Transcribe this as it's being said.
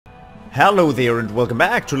Hello there and welcome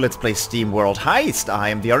back to Let's Play SteamWorld Heist. I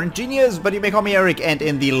am the RNGenius, but you may call me Eric, and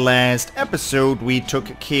in the last episode we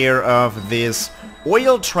took care of this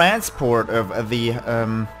oil transport of the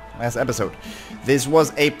last episode. This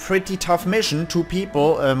was a pretty tough mission. Two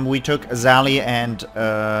people. We took Sally and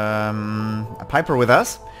Piper with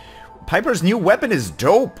us. Piper's new weapon is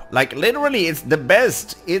dope. Like, literally, it's the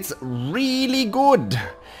best. It's really good.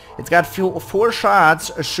 It's got four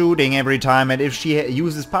shots shooting every time, and if she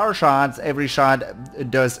uses power shots, every shot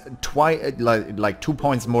does twice, like 2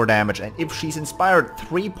 points more damage. And if she's inspired,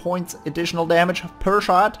 3 points additional damage per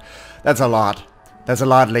shot. That's a lot. That's a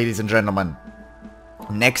lot, ladies and gentlemen.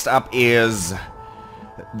 Next up is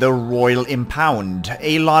the Royal Impound.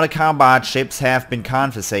 A lot of combat ships have been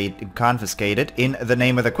confiscated in the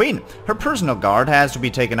name of the Queen. Her personal guard has to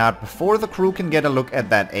be taken out before the crew can get a look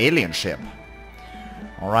at that alien ship.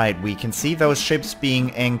 Alright, we can see those ships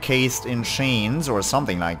being encased in chains or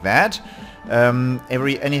something like that.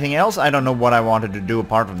 Anything else? I don't know what I wanted to do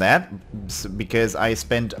apart from that, because I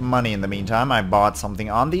spent money in the meantime. I bought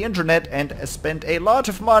something on the internet and spent a lot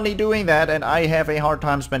of money doing that, and I have a hard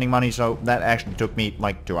time spending money, so that actually took me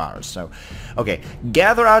like 2 hours. So, okay.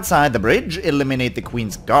 Gather outside the bridge, eliminate the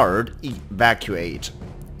Queen's guard, evacuate.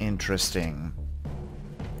 Interesting.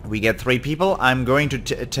 We get 3 people. I'm going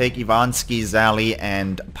to take Ivansky, Sally,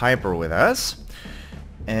 and Piper with us.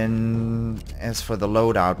 And as for the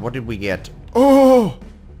loadout, what did we get? Oh!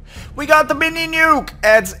 We got the mini nuke!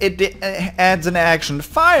 Adds an action.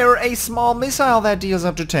 Fire a small missile that deals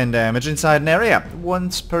up to 10 damage inside an area.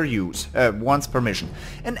 Once per mission.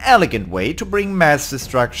 An elegant way to bring mass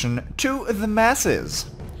destruction to the masses.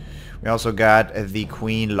 We also got the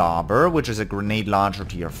Queen Lobber, which is a grenade launcher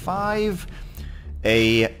tier 5.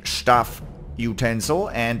 A stuff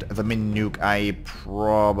utensil, and the mini nuke. I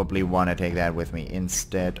probably want to take that with me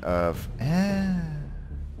instead of...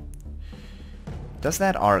 Does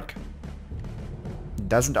that arc?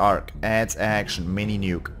 Doesn't arc. Adds action. Mini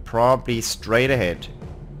nuke. Probably straight ahead.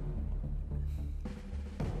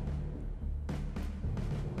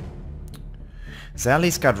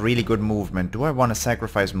 Sally's got really good movement. Do I want to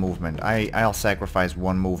sacrifice movement? I'll sacrifice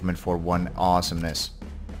 1 movement for 1 awesomeness.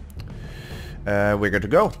 We're good to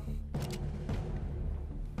go.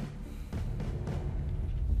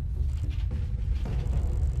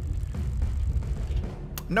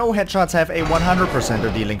 No headshots have a 100%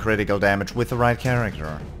 of dealing critical damage with the right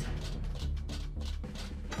character.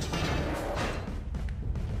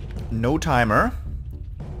 No timer.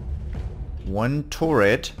 1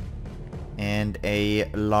 turret. And a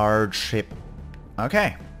large ship.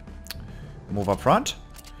 Okay. Move up front.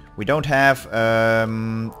 We don't have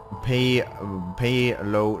pay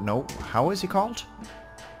low. No, how is he called?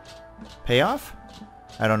 Payoff?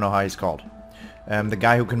 I don't know how he's called. The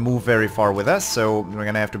guy who can move very far with us, so we're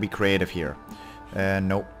gonna have to be creative here.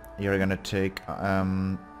 Nope, you're gonna take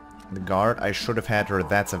the guard. I should have had her.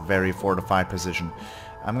 That's a very fortified position.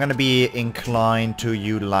 I'm gonna be inclined to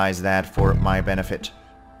utilize that for my benefit.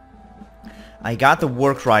 I got the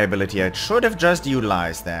war cry ability. I should have just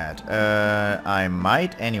utilized that. I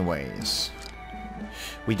might anyways.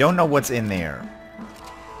 We don't know what's in there.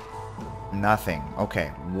 Nothing.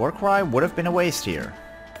 Okay. War cry would have been a waste here.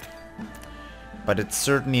 But it's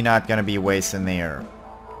certainly not gonna be a waste in there.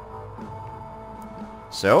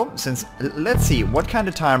 So, let's see, what kind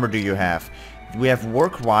of timer do you have? We have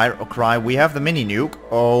war cry, we have the mini nuke.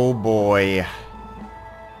 Oh boy.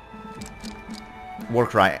 War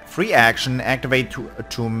cry. Free action. Activate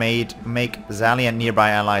to make Sally and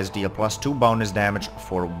nearby allies deal +2 bonus damage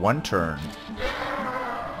for 1 turn.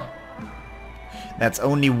 That's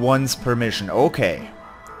only once per mission. Okay.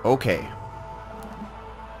 Okay.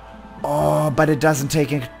 Oh, but it doesn't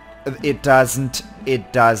take it doesn't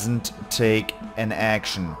take an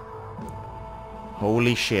action.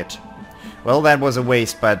 Holy shit. Well, that was a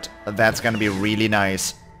waste, but that's gonna be really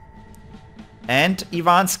nice. And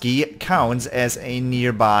Ivansky counts as a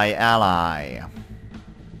nearby ally.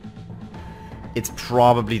 It's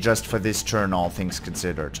probably just for this turn, all things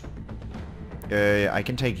considered. I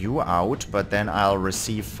can take you out, but then I'll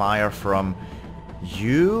receive fire from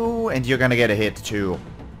you, and you're gonna get a hit too,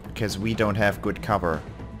 because we don't have good cover.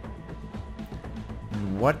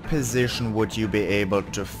 In what position would you be able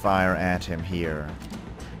to fire at him here?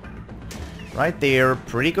 Right there,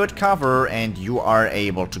 pretty good cover, and you are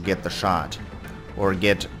able to get the shot. Or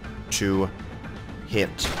get to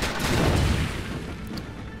hit.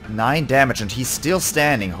 9 damage, and he's still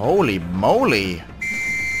standing. Holy moly!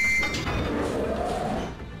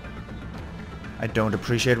 I don't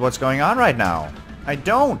appreciate what's going on right now. I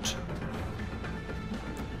don't!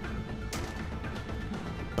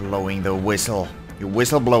 Blowing the whistle. You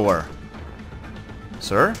whistleblower.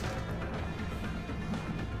 Sir?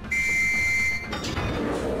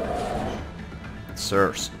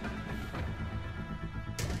 Sirs.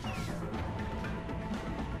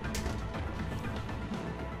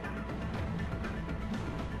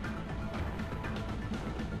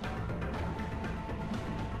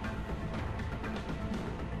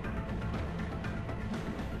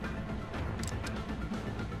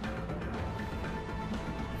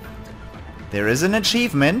 There is an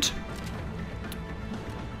achievement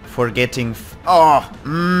for getting...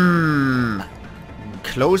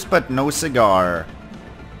 Close but no cigar.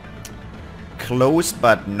 Close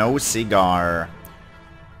but no cigar.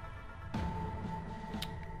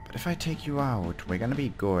 But if I take you out, we're gonna be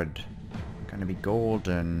good. Gonna be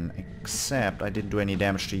golden, except I didn't do any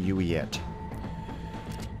damage to you yet.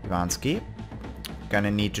 Ivansky.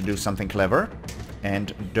 Gonna need to do something clever.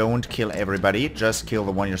 And don't kill everybody, just kill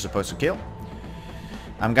the one you're supposed to kill.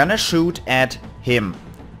 I'm gonna shoot at him.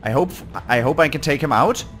 I hope I can take him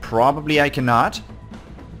out. Probably I cannot.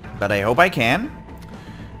 But I hope I can.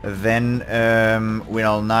 Then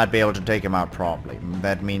we'll not be able to take him out probably.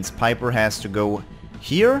 That means Piper has to go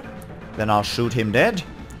here. Then I'll shoot him dead.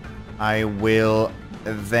 I will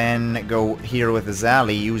then go here with the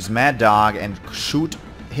Zally, use Mad Dog and shoot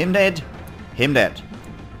him dead. Him dead.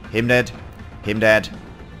 Him dead. Him dead.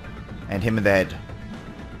 And him in the head.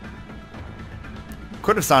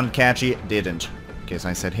 Could have sounded catchy, didn't. Guess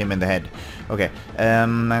I said him in the head. Okay,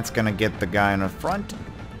 that's gonna get the guy in the front.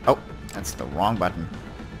 Oh, that's the wrong button.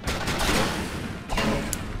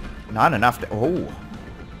 Not enough to... Oh.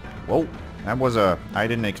 Whoa, that was a... I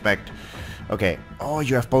didn't expect. Okay. Oh,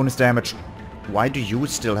 you have bonus damage. Why do you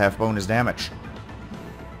still have bonus damage?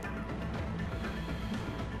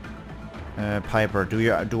 Piper,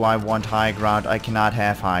 do I want high ground? I cannot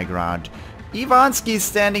have high ground. Ivansky's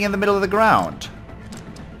standing in the middle of the ground.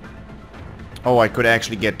 Oh, I could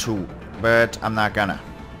actually get two, but I'm not gonna.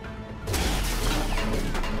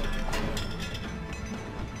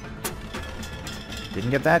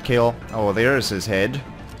 Didn't get that kill. Oh, there's his head.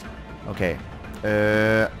 Okay.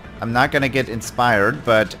 I'm not gonna get inspired,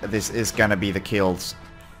 but this is gonna be the kills.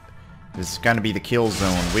 This is gonna be the kill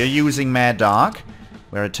zone. We're using Mad Dog.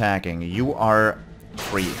 We're attacking. You are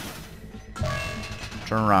free.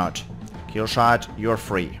 Turn around. Kill shot, you're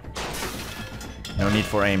free. No need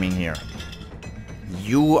for aiming here.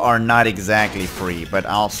 You are not exactly free, but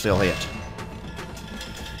I'll still hit.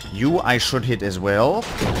 You I should hit as well.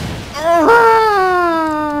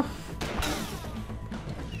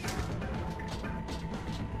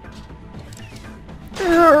 It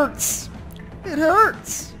hurts. It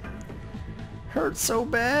hurts. Hurts so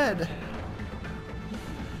bad.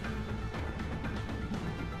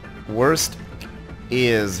 Worst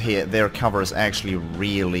is here. Their cover is actually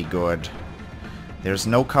really good. There's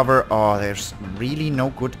no cover. Oh, there's really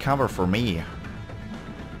no good cover for me.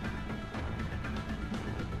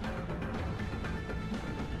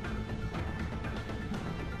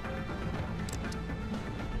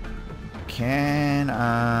 Can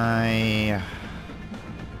I...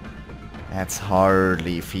 That's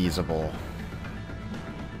hardly feasible.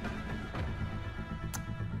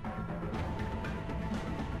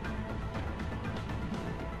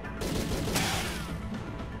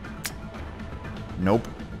 Nope.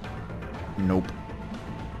 Nope.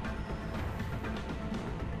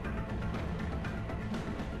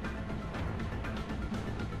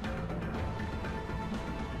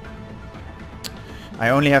 I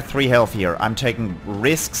only have 3 health here. I'm taking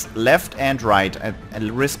risks left and right,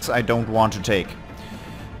 and risks I don't want to take.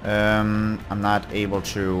 I'm not able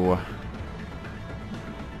to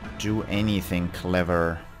do anything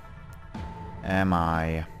clever. Am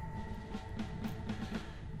I?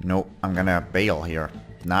 Nope, I'm gonna bail here.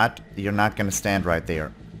 You're not gonna stand right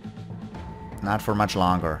there. Not for much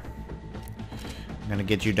longer. I'm gonna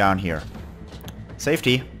get you down here.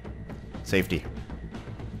 Safety. Safety.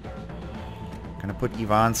 Gonna put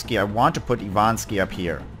Ivansky. I want to put Ivansky up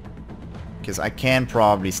here. Because I can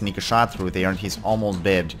probably sneak a shot through there and he's almost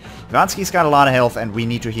dead. Ivansky's got a lot of health and we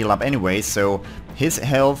need to heal up anyway, so his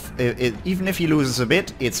health, even if he loses a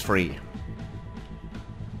bit, it's free.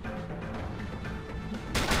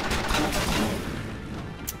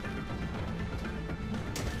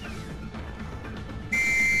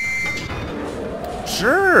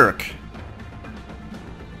 Jerk!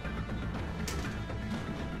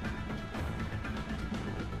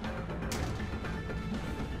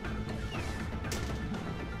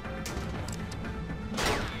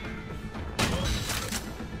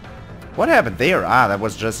 What happened there? Ah, that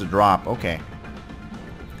was just a drop. Okay.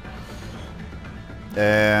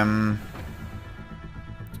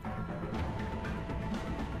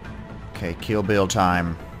 Okay, Kill Bill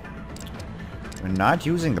time. We're not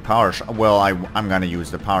using the power shot. Well, I'm gonna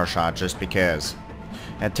use the power shot just because.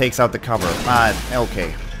 It takes out the cover.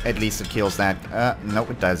 Okay. At least it kills that. No,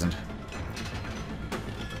 it doesn't.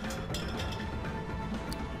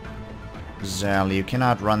 Zal, you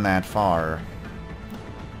cannot run that far.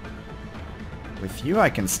 With you,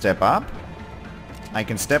 I can step up. I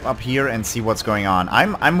can step up here and see what's going on.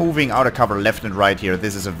 I'm moving out of cover left and right here.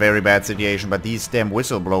 This is a very bad situation, but these damn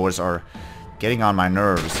whistleblowers are getting on my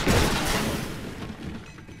nerves.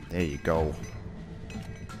 There you go.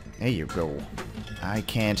 There you go. I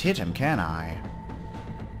can't hit him, can I?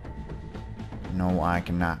 No, I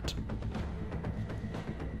cannot.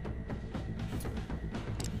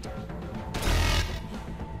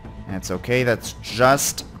 That's okay. That's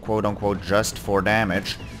just, quote-unquote, just 4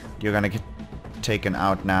 damage. You're gonna get taken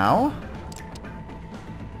out now.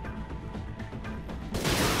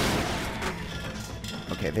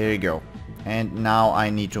 Okay, there you go. And now I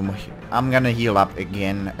need to... I'm gonna heal up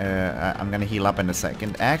again. I'm gonna heal up in a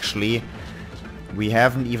second. Actually, we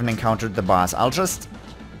haven't even encountered the boss. I'll just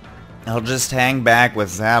hang back with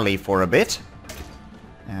Zally for a bit.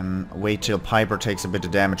 And wait till Piper takes a bit of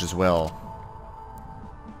damage as well.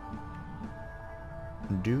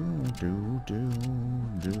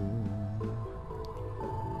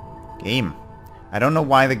 Game. I don't know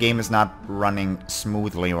why the game is not running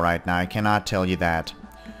smoothly right now. I cannot tell you that.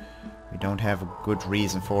 We don't have a good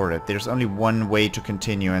reason for it. There's only one way to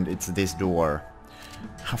continue, and it's this door.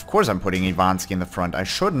 Of course I'm putting Ivansky in the front. I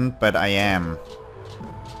shouldn't, but I am.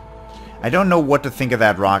 I don't know what to think of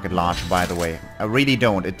that rocket launcher, by the way. I really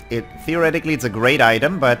don't. Theoretically, it's a great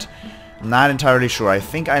item, but I'm not entirely sure. I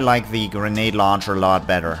think I like the grenade launcher a lot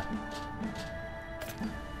better.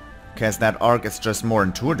 Because that arc is just more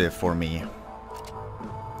intuitive for me.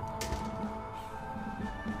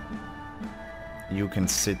 You can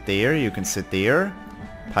sit there, you can sit there.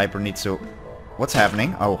 Piper needs to... What's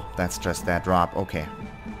happening? Oh, that's just that drop. Okay.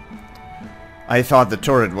 I thought the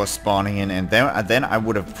turret was spawning in, and then I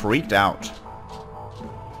would have freaked out.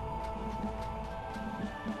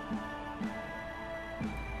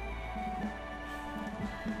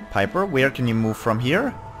 Piper, where can you move from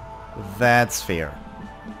here? That's fair.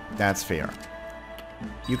 That's fair.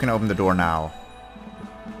 You can open the door now.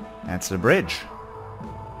 That's the bridge.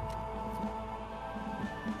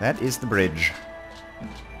 That is the bridge.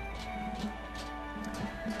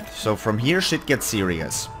 So from here shit gets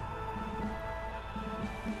serious.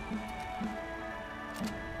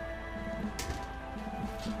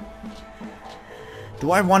 Do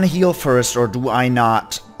I want to heal first or do I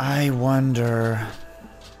not? I wonder.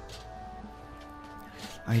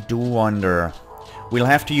 I do wonder. We'll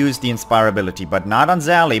have to use the Inspirability, but not on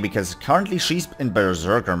Zally because currently she's in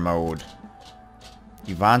Berserker mode.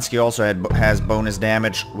 Ivansky also has bonus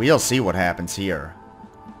damage. We'll see what happens here.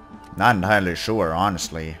 Not entirely sure,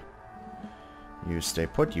 honestly. You stay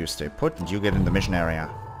put, and you get in the mission area.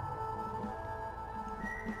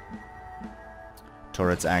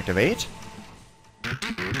 Turrets activate.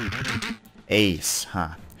 Ace,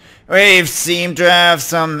 huh. We've seemed to have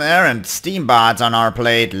some errant Steambots on our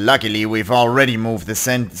plate. Luckily, we've already moved the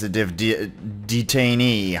sensitive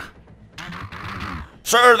detainee.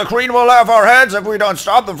 Sir, the Queen will have our heads if we don't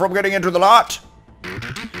stop them from getting into the lot.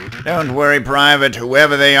 Don't worry, Private.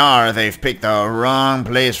 Whoever they are, they've picked the wrong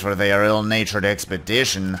place for their ill-natured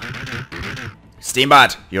expedition.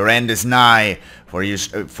 Steambot, your end is nigh. For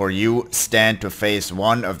you stand to face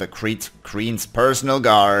one of the Queen's personal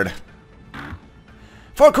guard.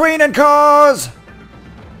 For Queen and cause!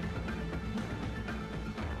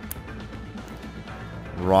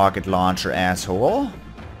 Rocket launcher asshole.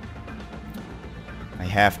 I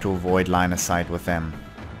have to avoid line of sight with them.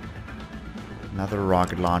 Another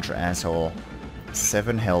rocket launcher asshole.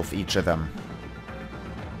 7 health each of them.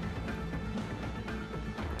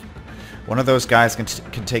 One of those guys can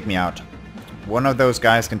take me out. One of those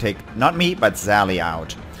guys can take, not me, but Zally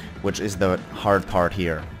out. Which is the hard part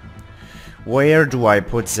here. Where do I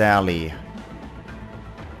put Zally?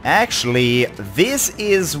 Actually, this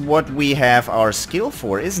is what we have our skill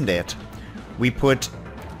for, isn't it? We put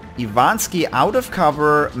Ivansky out of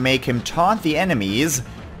cover, make him taunt the enemies.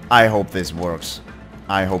 I hope this works.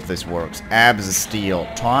 I hope this works. Abs of steel.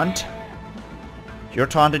 Taunt. You're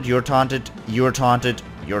taunted, you're taunted, you're taunted,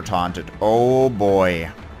 you're taunted. Oh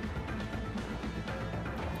boy.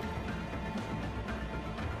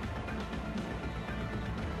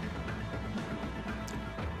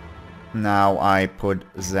 Now I put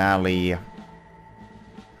Zally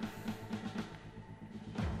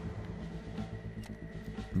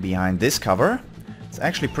behind this cover. It's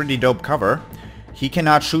actually pretty dope cover. He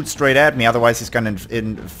cannot shoot straight at me, otherwise he's gonna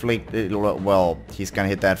inflict... well, he's gonna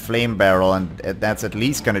hit that flame barrel, and that's at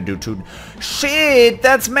least gonna do 2... Shit!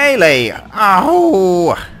 That's melee!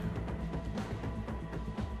 Ow!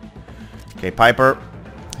 Okay, Piper.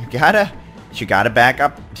 You gotta back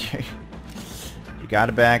up. You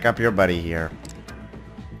gotta back up your buddy here.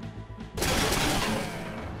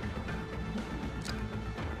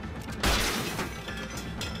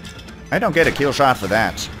 I don't get a kill shot for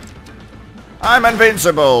that. I'm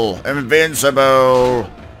invincible! Invincible!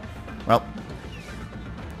 Well,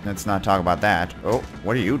 let's not talk about that. Oh,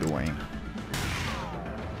 what are you doing?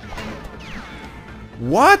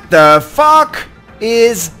 What the fuck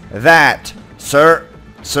is that?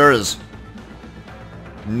 Sirs.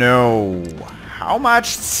 No. How much?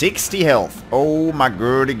 60 health. Oh my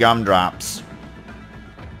goody gumdrops.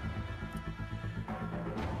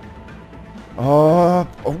 Oh,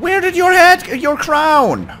 where did your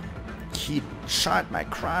crown? He shot my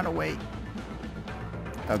crown away.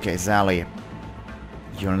 Okay, Sally.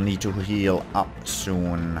 You'll need to heal up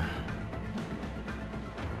soon.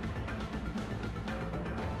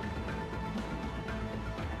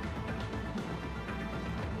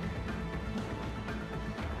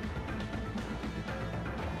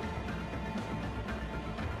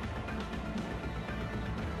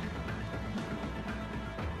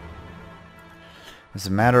 As a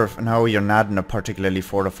matter of... No, you're not in a particularly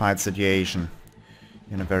fortified situation.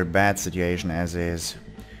 You're in a very bad situation as is.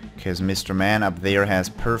 Because Mr. Man up there has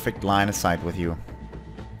perfect line of sight with you.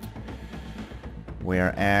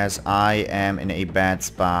 Whereas I am in a bad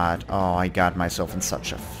spot. Oh, I got myself in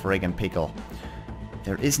such a friggin' pickle.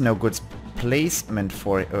 There is no good placement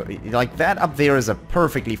for it. Like that up there is a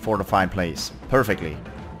perfectly fortified place. Perfectly.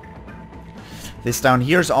 This down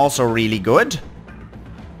here is also really good.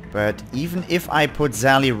 But even if I put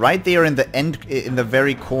Sally right there in the end, in the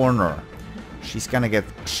very corner, she's gonna get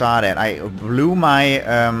shot at. I blew my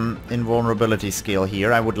invulnerability skill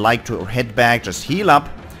here. I would like to head back, just heal up,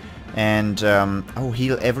 and oh,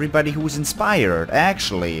 heal everybody who's inspired,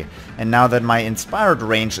 actually. And now that my inspired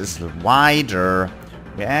range is wider,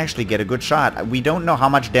 we actually get a good shot. We don't know how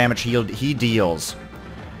much damage he deals.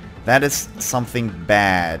 That is something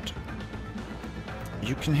bad.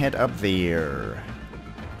 You can head up there.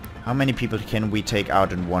 How many people can we take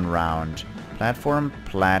out in one round? Platform,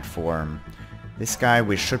 platform. This guy,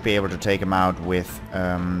 we should be able to take him out with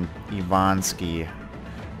Ivansky.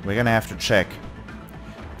 We're gonna have to check.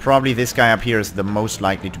 Probably this guy up here is the most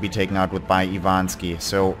likely to be taken out with by Ivansky.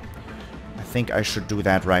 So I think I should do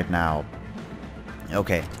that right now.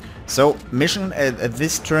 Okay. So mission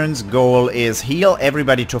this turn's goal is heal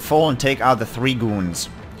everybody to full and take out the 3 goons.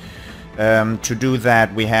 To do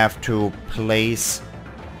that, we have to place...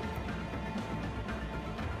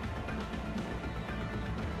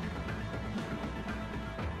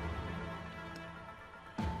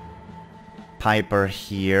 Piper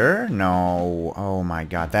here. No. Oh my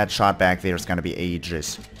god. That shot back there is gonna be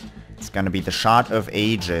ages. It's gonna be the shot of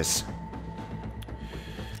ages.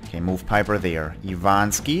 Okay, move Piper there.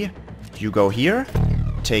 Ivansky, you go here.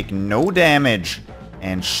 Take no damage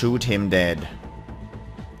and shoot him dead.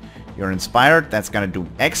 You're inspired. That's gonna do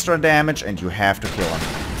extra damage and you have to kill him.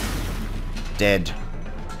 Dead.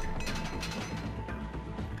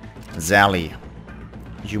 Sally,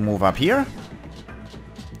 you move up here.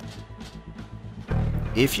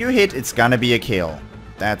 If you hit, it's gonna be a kill.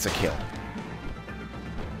 That's a kill.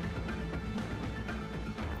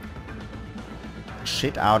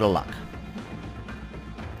 Shit out of luck.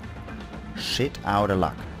 Shit out of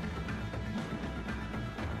luck.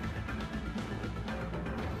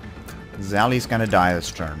 Sally's gonna die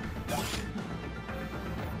this turn.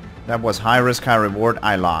 That was high risk, high reward.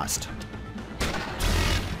 I lost.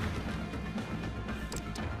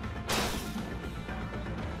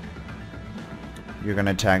 You're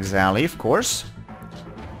gonna attack Sally, of course.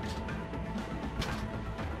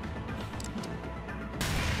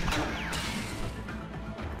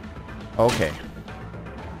 Okay.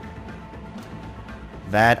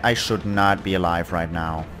 That I should not be alive right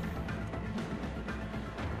now.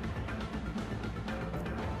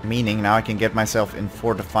 Meaning now I can get myself in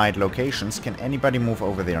fortified locations. Can anybody move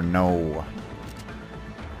over there? No.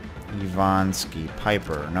 Ivansky,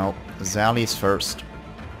 Piper. No. Sally's first.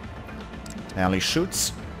 Sally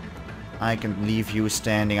shoots. I can leave you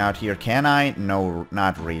standing out here, can I? No,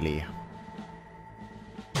 not really.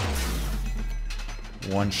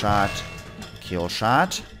 One shot. Kill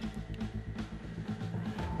shot.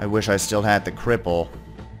 I wish I still had the cripple.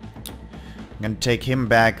 I'm gonna take him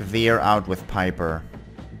back there out with Piper.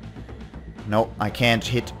 No, I can't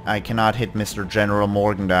hit. I cannot hit Mr. General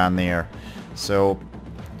Morgan down there. So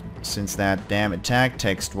since that damn attack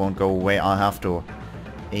text won't go away, I'll have to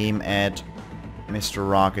aim at Mr.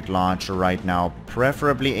 Rocket Launcher right now.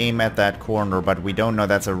 Preferably aim at that corner, but we don't know.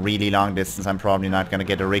 That's a really long distance. I'm probably not gonna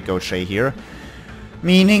get a ricochet here.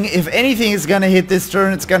 Meaning, if anything is gonna hit this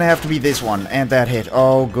turn, it's gonna have to be this one. And that hit.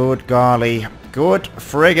 Oh, good golly. Good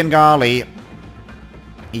friggin' golly.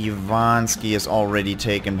 Ivansky has already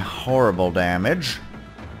taken horrible damage.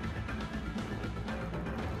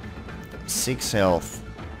 6 health.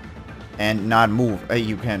 And not move.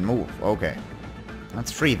 You can move. Okay.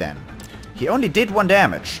 That's 3 then. He only did 1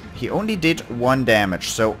 damage. He only did 1 damage.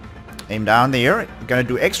 So, aim down there. Gonna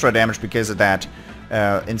do extra damage because of that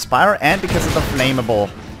Inspire and because of the flammable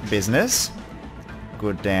business.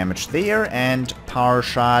 Good damage there. And power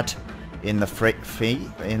shot in the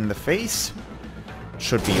face.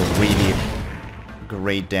 Should be really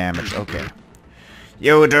great damage. Okay.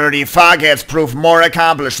 You dirty fogheads prove more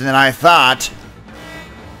accomplished than I thought.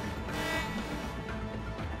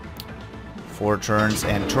 4 turns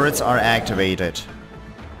and turrets are activated.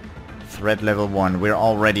 Threat level 1. We're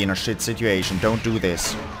already in a shit situation. Don't do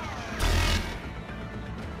this.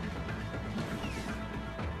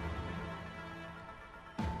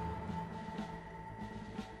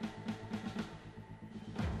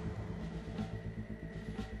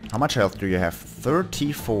 How much health do you have?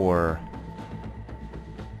 34.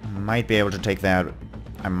 Might be able to take that.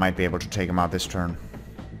 I might be able to take him out this turn.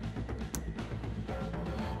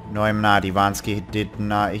 No, I'm not. Ivansky did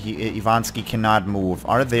not. Ivansky cannot move.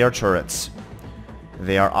 Are there turrets?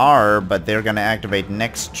 There are, but they're gonna activate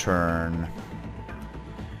next turn.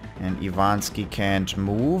 And Ivansky can't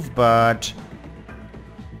move, but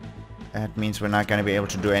that means we're not gonna be able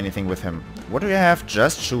to do anything with him. What do you have?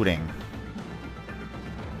 Just shooting.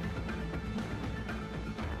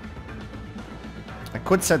 I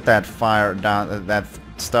could set that fire down, that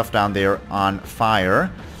stuff down there on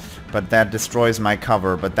fire, but that destroys my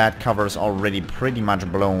cover. But that cover is already pretty much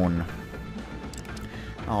blown.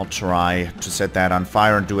 I'll try to set that on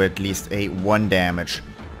fire and do at least a 1 damage.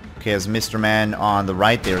 Okay, as Mr. Man on the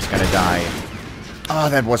right there is gonna die. Oh,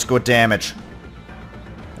 that was good damage.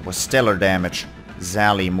 That was stellar damage.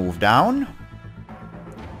 Zally, move down.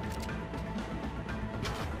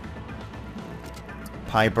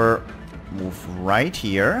 Piper, move right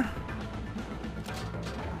here.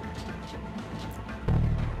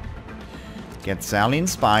 Get Sally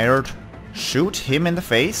inspired. Shoot him in the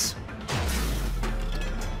face.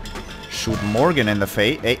 Shoot Morgan in the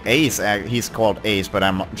face. Ace, he's called Ace, but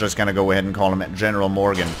I'm just gonna go ahead and call him General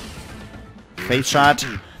Morgan. Face shot.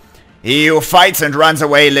 He who fights and runs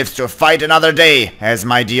away lives to fight another day, as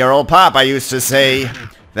my dear old papa used to say.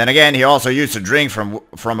 Then again, he also used to drink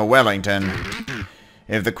from a Wellington.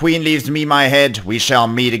 If the Queen leaves me my head, we shall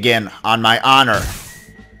meet again, on my honor.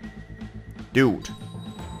 Dude.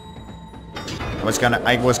 I was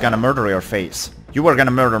gonna murder your face. You were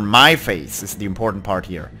gonna murder my face, is the important part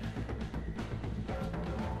here.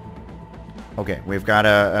 Okay, we've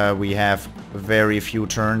got we have very few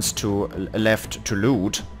turns left to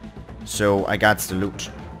loot. So I got to loot.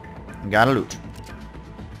 Gotta loot.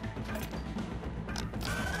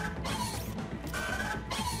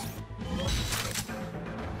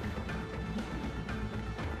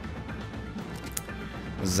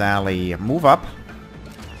 Zally, move up.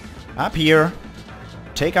 Up here.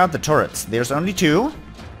 Take out the turrets. There's only 2.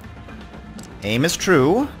 Aim is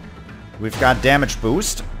true. We've got damage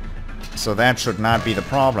boost. So that should not be the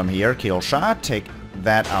problem here. Kill shot. Take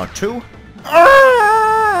that out too.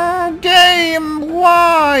 Game!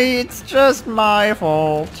 Why? It's just my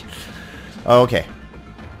fault. Okay.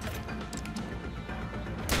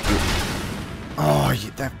 Oh,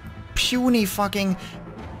 that puny fucking...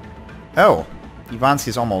 Oh.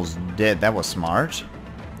 Ivansky's almost dead. That was smart.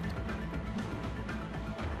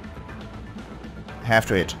 Have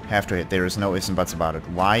to hit. Have to hit. There is no ifs and buts about it.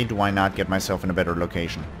 Why do I not get myself in a better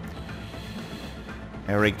location?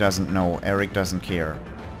 Eric doesn't know. Eric doesn't care.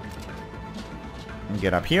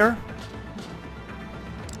 Get up here.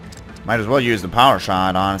 Might as well use the power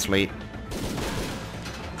shot, honestly.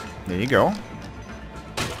 There you go.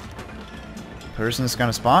 Person is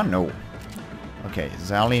gonna spawn? No. Okay,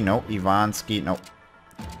 Zally, no. Ivansky, no.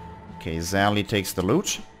 Okay, Zally takes the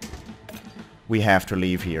loot. We have to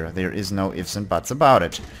leave here. There is no ifs and buts about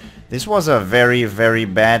it. This was a very, very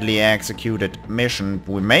badly executed mission.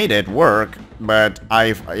 We made it work, but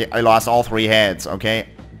I lost all 3 heads, okay?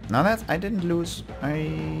 No, I didn't lose.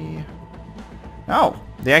 Oh,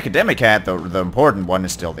 the academic hat, the important one,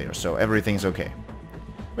 is still there, so everything's okay.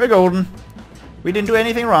 We're golden. We didn't do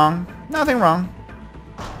anything wrong. Nothing wrong.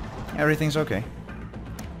 Everything's okay.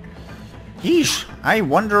 Yeesh, I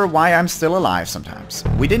wonder why I'm still alive sometimes.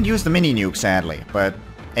 We didn't use the mini nuke, sadly, but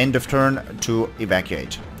end of turn to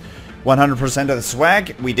evacuate. 100% of the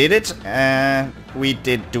swag, we did it. We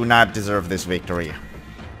do not deserve this victory.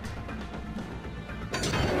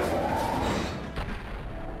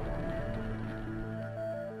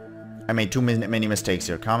 I made too many mistakes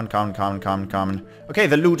here. Common. Okay,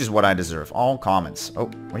 the loot is what I deserve. All commons. Oh,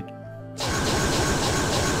 wait.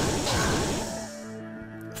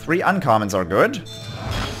 3 uncommons are good.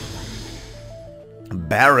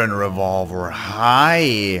 Baron revolver.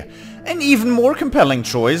 Hi. An even more compelling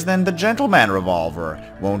choice than the gentleman revolver.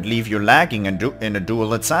 Won't leave you lacking in a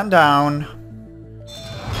duel at sundown.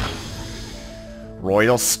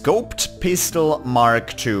 Royal Scoped Pistol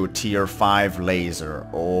Mark II Tier 5 Laser.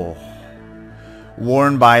 Oh.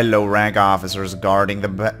 Worn by low-rank officers guarding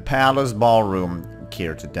the palace ballroom.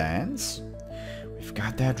 Care to dance? We've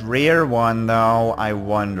got that rare one though. I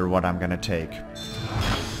wonder what I'm gonna take.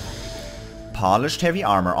 Polished heavy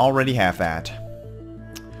armor. Already have that.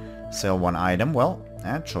 Sell 1 item. Well,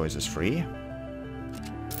 that choice is free.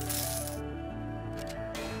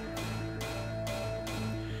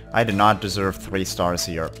 I did not deserve 3 stars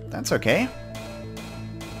here. That's okay.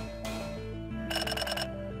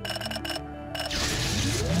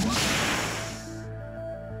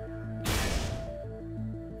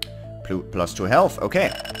 Plus 2 health.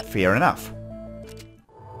 Okay, fair enough.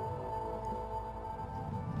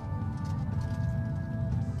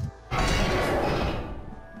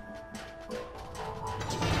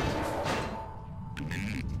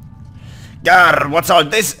 Gar, what's all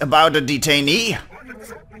this about a detainee?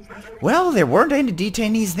 Well, there weren't any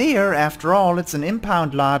detainees there. After all, it's an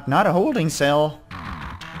impound lot, not a holding cell.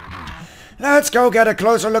 Let's go get a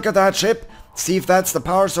closer look at that ship. See if that's the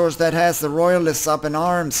power source that has the royalists up in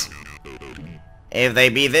arms. If they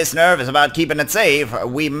be this nervous about keeping it safe,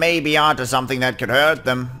 we may be onto something that could hurt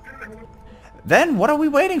them. Then what are we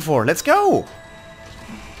waiting for? Let's go!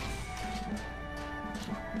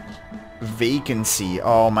 Vacancy.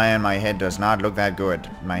 Oh man, my head does not look that good.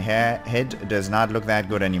 My head does not look that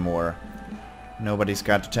good anymore. Nobody's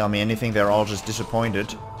got to tell me anything. They're all just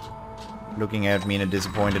disappointed. Looking at me in a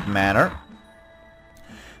disappointed manner.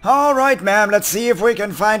 Alright, ma'am, let's see if we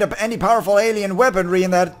can find any powerful alien weaponry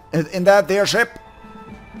in that there ship.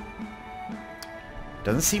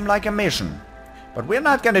 Doesn't seem like a mission. But we're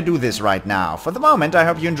not gonna do this right now. For the moment, I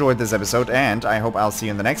hope you enjoyed this episode, and I hope I'll see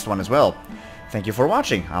you in the next one as well. Thank you for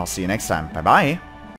watching. I'll see you next time. Bye-bye.